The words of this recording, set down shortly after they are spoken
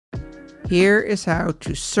Here is how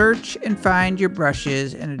to search and find your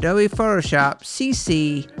brushes in Adobe Photoshop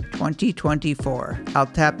CC 2024. I'll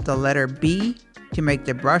tap the letter B to make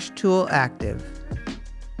the brush tool active.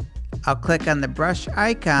 I'll click on the brush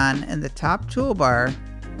icon in the top toolbar.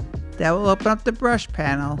 That will open up the brush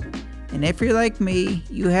panel, and if you're like me,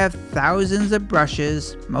 you have thousands of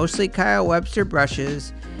brushes, mostly Kyle Webster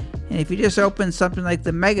brushes, and if you just open something like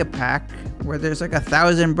the Mega Pack, where there's like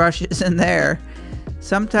 1,000 brushes in there,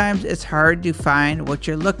 sometimes it's hard to find what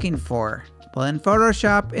you're looking for. Well, in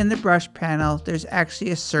Photoshop, in the brush panel, there's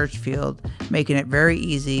actually a search field, making it very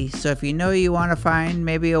easy. So if you know you want to find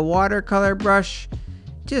maybe a watercolor brush,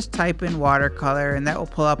 just type in watercolor and that will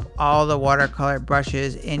pull up all the watercolor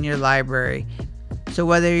brushes in your library. So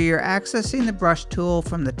whether you're accessing the brush tool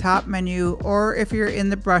from the top menu or if you're in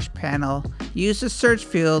the brush panel, use the search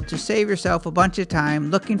field to save yourself a bunch of time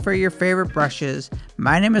looking for your favorite brushes.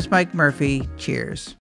 My name is Mike Murphy. Cheers.